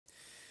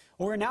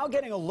Well, we're now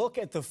getting a look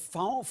at the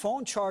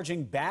phone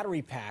charging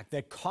battery pack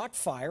that caught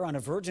fire on a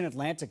Virgin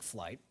Atlantic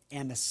flight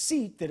and the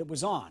seat that it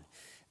was on.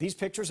 These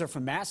pictures are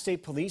from Mass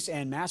State Police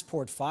and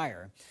Massport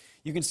Fire.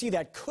 You can see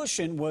that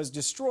cushion was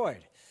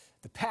destroyed.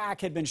 The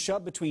pack had been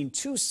shoved between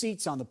two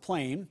seats on the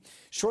plane.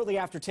 Shortly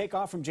after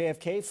takeoff from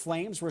JFK,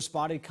 flames were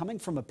spotted coming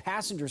from a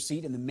passenger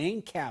seat in the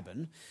main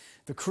cabin.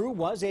 The crew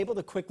was able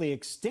to quickly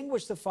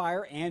extinguish the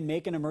fire and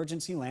make an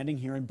emergency landing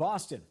here in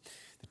Boston.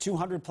 The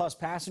 200-plus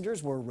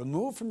passengers were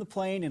removed from the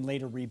plane and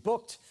later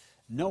rebooked.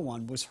 No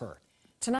one was hurt.